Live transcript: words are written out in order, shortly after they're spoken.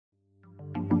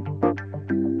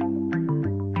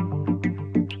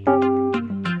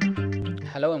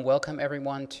Hello and welcome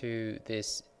everyone to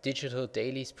this Digital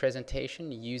Dailies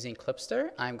presentation using CLIPSTER.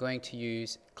 I'm going to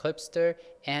use CLIPSTER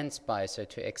and Spicer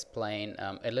to explain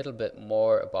a little bit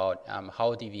more about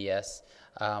how DVS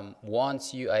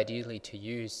wants you ideally to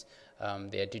use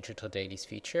their Digital Dailies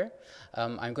feature.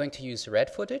 I'm going to use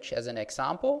red footage as an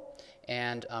example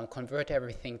and convert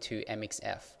everything to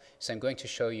MXF. So I'm going to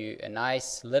show you a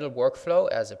nice little workflow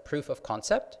as a proof of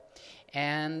concept.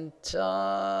 And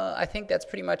I think that's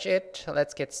pretty much it.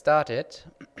 Let's get started.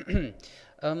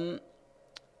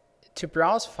 To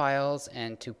browse files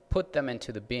and to put them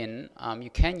into the bin, you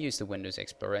can use the Windows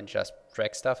Explorer and just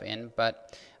drag stuff in,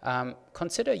 but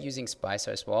consider using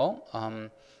Spicer as well.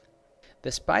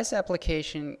 The Spicer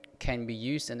application can be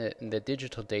used in the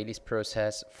Digital Dailies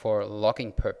process for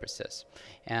logging purposes,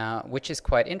 which is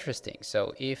quite interesting.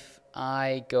 So if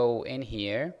I go in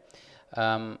here,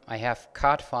 I have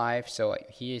card 5, so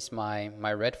here's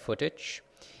my red footage,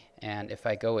 and if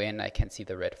I go in I can see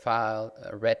the red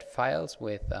files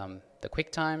with the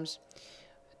QuickTimes.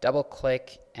 Double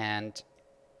click and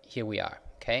here we are.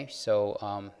 Okay,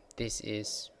 so this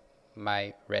is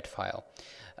my red file.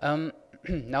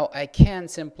 Now I can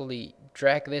simply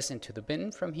drag this into the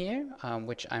bin from here,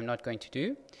 which I'm not going to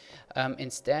do.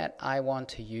 Instead I want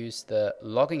to use the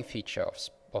logging feature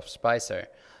of Spicer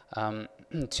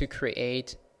to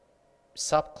create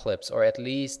sub-clips, or at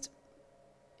least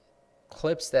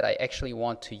clips that I actually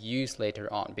want to use later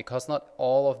on, because not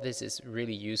all of this is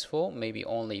really useful, maybe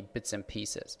only bits and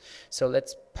pieces. So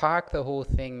let's park the whole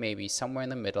thing maybe somewhere in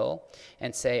the middle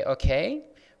and say, okay,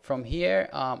 from here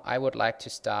I would like to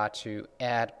start to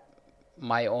add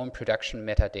my own production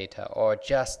metadata, or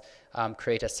just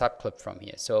create a subclip from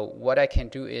here. So what I can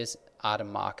do is add a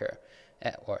marker,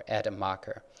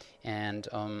 and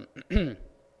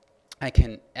I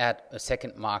can add a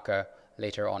second marker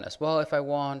later on as well if I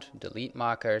want, delete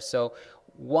markers. So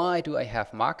why do I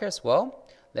have markers? Well,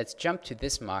 let's jump to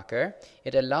this marker.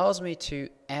 It allows me to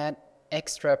add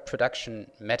extra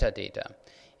production metadata,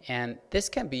 and this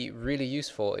can be really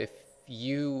useful if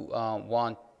you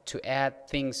want to add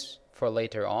things for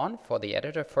later on for the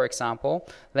editor. For example,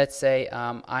 let's say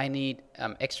I need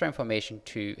extra information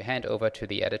to hand over to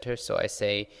the editor, so I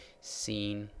say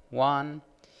scene 1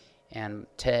 and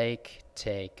take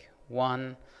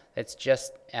 1. Let's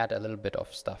just add a little bit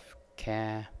of stuff.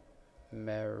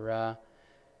 Camera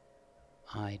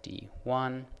ID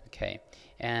 1, okay,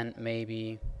 and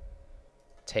maybe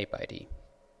tape ID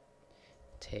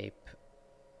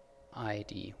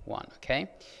 1, okay.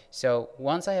 So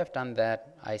once I have done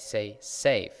that, I say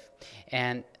save,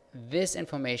 and this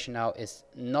information now is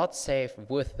not saved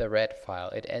with the red file.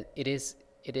 It is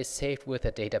saved with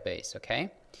a database,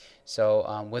 okay.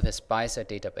 So with a Spicer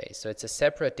database, so it's a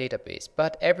separate database,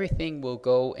 but everything will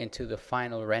go into the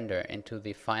final render, into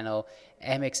the final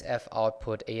MXF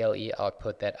output, ALE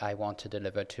output that I want to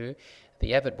deliver to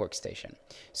the Avid workstation.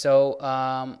 So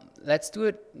let's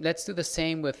do the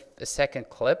same with the second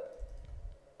clip.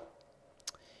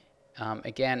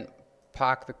 Again,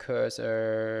 park the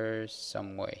cursor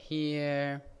somewhere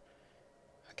here,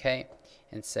 okay,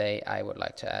 and say I would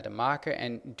like to add a marker,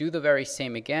 and do the very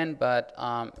same again, but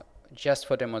just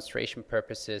for demonstration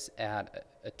purposes, add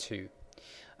a 2.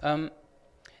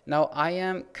 Now I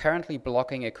am currently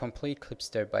blocking a complete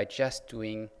CLIPSTER by just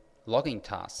doing logging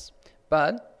tasks,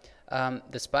 but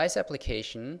the Spice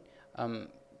application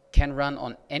can run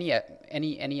on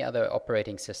any other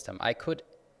operating system. I could,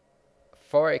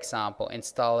 for example,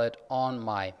 install it on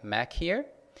my Mac here,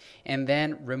 and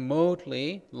then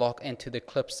remotely log into the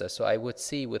CLIPSTER. So I would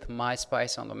see with my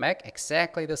Spice on the Mac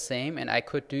exactly the same, and I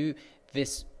could do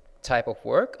this type of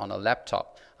work on a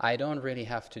laptop. I don't really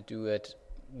have to do it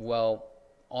well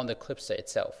on the CLIPSTER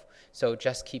itself. So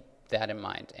just keep that in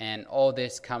mind. And all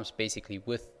this comes basically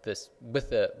with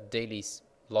the Dailies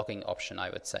logging option, I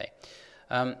would say.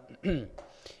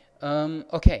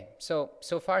 Okay,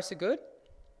 so far so good.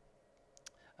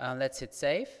 Let's hit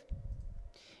save,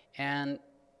 and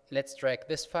let's drag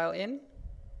this file in.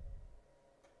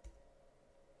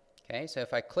 Okay, so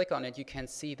if I click on it, you can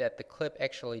see that the clip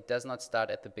actually does not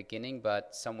start at the beginning,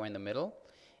 but somewhere in the middle.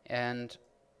 And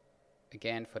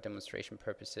again, for demonstration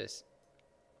purposes,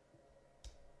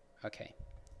 okay,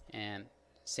 and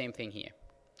same thing here.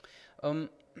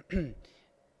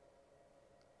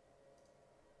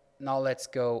 Now let's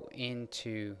go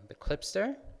into the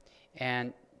CLIPSTER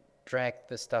and drag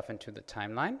the stuff into the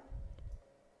timeline.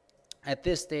 At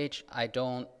this stage, I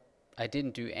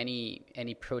didn't do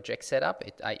any project setup.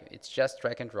 It's just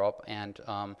drag and drop, and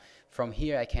from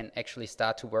here I can actually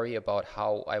start to worry about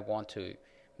how I want to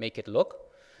make it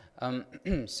look.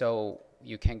 So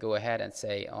you can go ahead and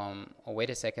say, oh, wait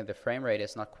a second, the frame rate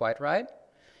is not quite right,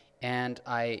 and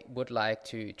I would like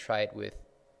to try it with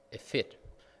a fit.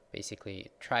 Basically,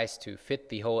 it tries to fit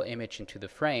the whole image into the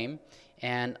frame,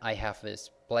 and I have this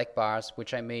black bars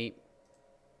which I may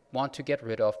want to get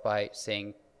rid of by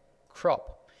saying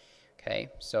crop. Okay,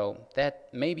 so that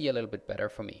may be a little bit better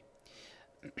for me.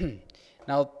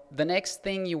 Now, the next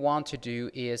thing you want to do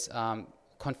is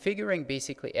configuring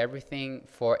basically everything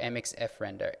for MXF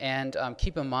render. And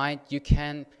keep in mind, you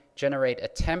can generate a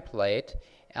template,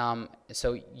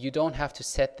 so you don't have to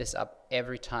set this up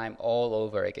every time all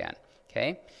over again.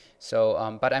 Okay,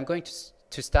 so but I'm going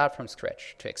to start from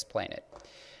scratch to explain it.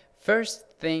 First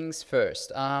things first,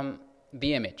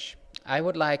 the image. I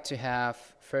would like to have,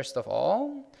 first of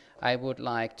all, I would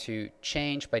like to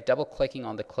change by double clicking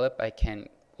on the clip. I can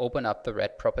open up the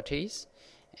red properties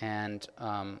and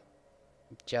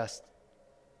just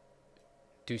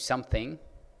do something.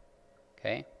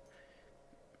 Okay.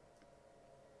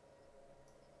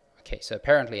 Okay, so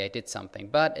apparently I did something,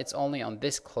 but it's only on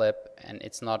this clip and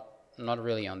it's not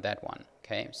really on that one.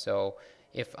 Okay, so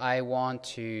if I want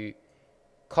to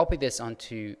copy this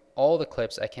onto all the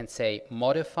clips, I can say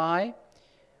modify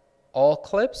all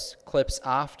clips, clips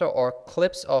after, or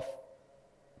clips of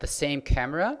the same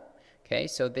camera. Okay,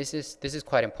 so this is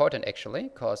quite important actually,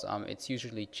 because it's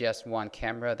usually just one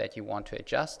camera that you want to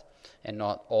adjust and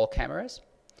not all cameras.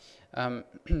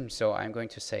 So I'm going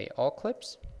to say all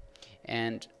clips,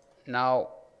 and now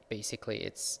basically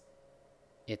it's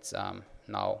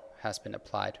now has been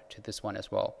applied to this one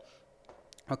as well.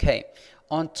 Okay,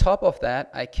 on top of that,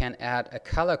 I can add a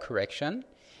color correction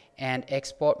and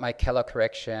export my color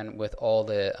correction with all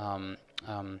the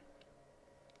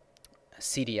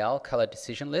CDL, color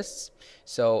decision lists.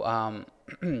 So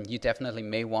you definitely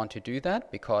may want to do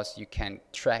that because you can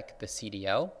track the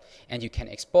CDL and you can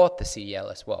export the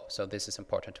CDL as well. So this is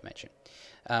important to mention.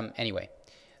 Anyway,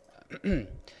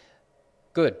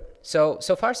 good. So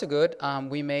far so good.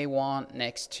 We may want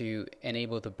next to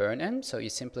enable the burn-in. So you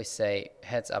simply say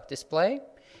heads-up display,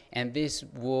 and this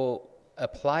will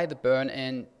apply the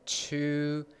burn-in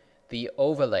to the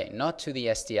overlay, not to the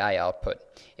SDI output.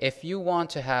 If you want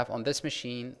to have on this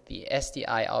machine the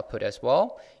SDI output as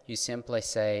well, you simply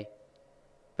say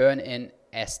burn-in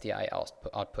SDI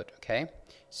output. Okay.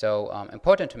 So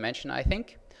important to mention, I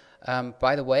think.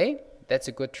 By the way, that's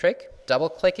a good trick.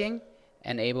 Double-clicking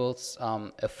enables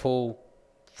a full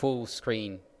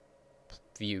screen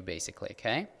view basically.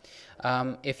 Okay,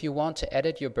 if you want to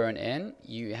edit your burn-in,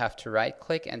 you have to right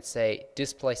click and say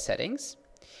display settings,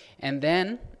 and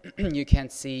then you can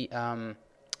see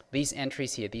these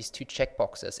entries here, these two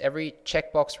checkboxes. Every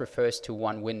checkbox refers to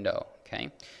one window.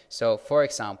 Okay, so for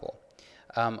example,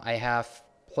 I have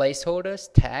placeholders,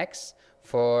 tags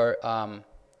for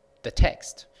the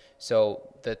text.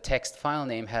 So the text file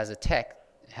name has a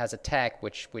tag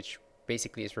which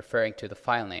basically is referring to the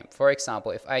file name. For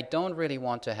example, if I don't really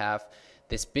want to have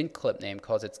this bin clip name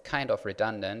because it's kind of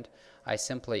redundant, I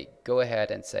simply go ahead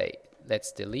and say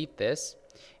let's delete this,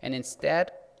 and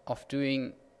instead of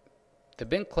doing the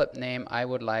bin clip name, I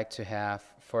would like to have,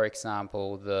 for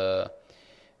example, the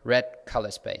red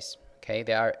color space. Okay,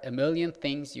 there are a million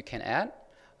things you can add.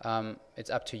 It's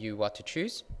up to you what to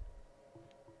choose.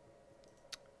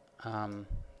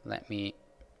 Let me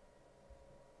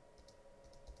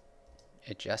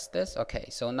adjust this. Okay,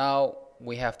 so now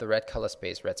we have the red color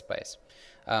space, red space.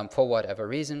 For whatever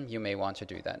reason, you may want to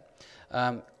do that.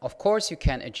 Of course, you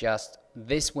can adjust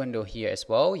this window here as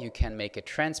well. You can make it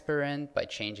transparent by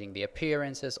changing the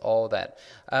appearances, all that.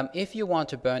 If you want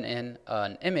to burn in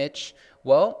an image,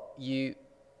 well, you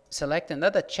select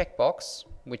another checkbox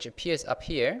which appears up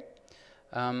here,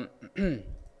 and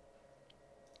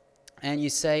you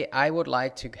say I would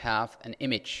like to have an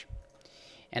image.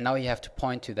 And now you have to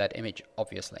point to that image,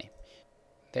 obviously.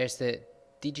 There's the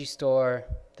Digistor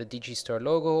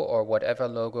logo or whatever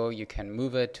logo. You can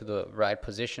move it to the right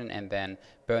position and then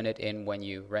burn it in when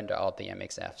you render out the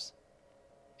MXFs.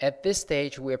 At this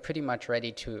stage, we're pretty much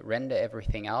ready to render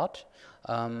everything out.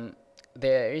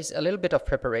 There is a little bit of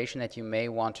preparation that you may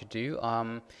want to do.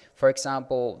 For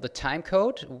example, the time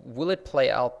code, will it play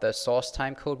out the source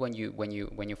time code when you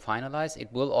finalize?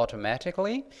 It will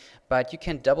automatically, but you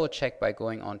can double check by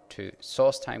going on to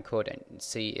source time code and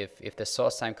see if the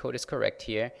source time code is correct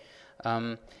here.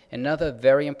 Another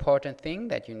very important thing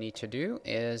that you need to do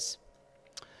is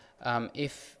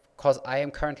because I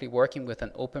am currently working with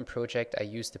an open project, I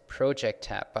use the project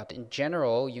tab, but in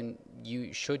general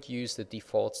you should use the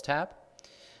defaults tab.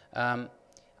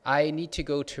 I need to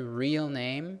go to real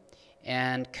name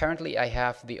and currently I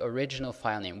have the original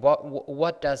file name.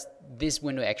 What does this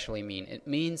window actually mean? It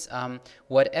means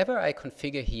whatever I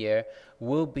configure here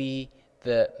will be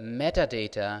the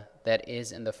metadata that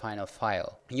is in the final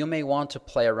file. You may want to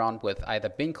play around with either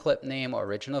bin clip name or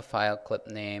original file clip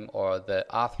name or the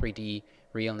R3D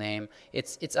real name.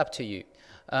 It's up to you.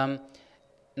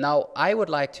 Now I would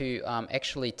like to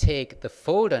actually take the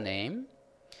folder name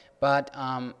but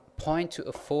point to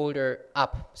a folder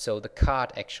up, so the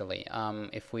card actually.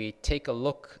 If we take a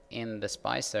look in the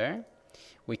Spicer,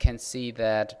 we can see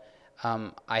that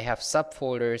I have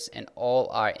subfolders and all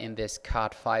are in this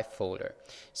card 5 folder.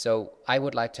 So I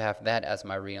would like to have that as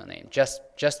my real name. Just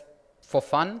for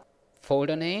fun,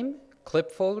 folder name,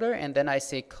 clip folder, and then I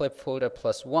say clip folder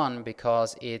 +1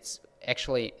 because it's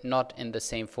actually not in the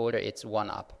same folder, it's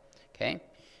one up. Okay,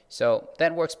 so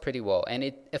that works pretty well, and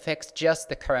it affects just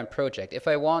the current project. If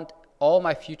I want all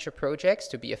my future projects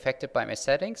to be affected by my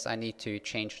settings, I need to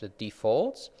change the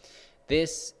defaults.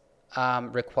 This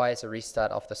requires a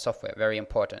restart of the software, very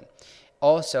important.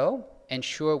 Also,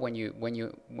 ensure when you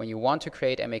want to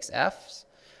create MXFs,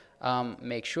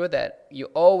 make sure that you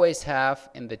always have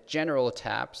in the general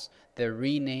tabs the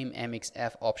rename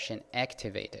MXF option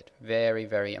activated. Very,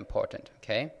 very important.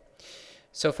 Okay,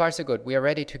 so far so good. We are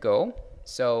ready to go.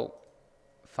 So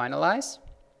finalize.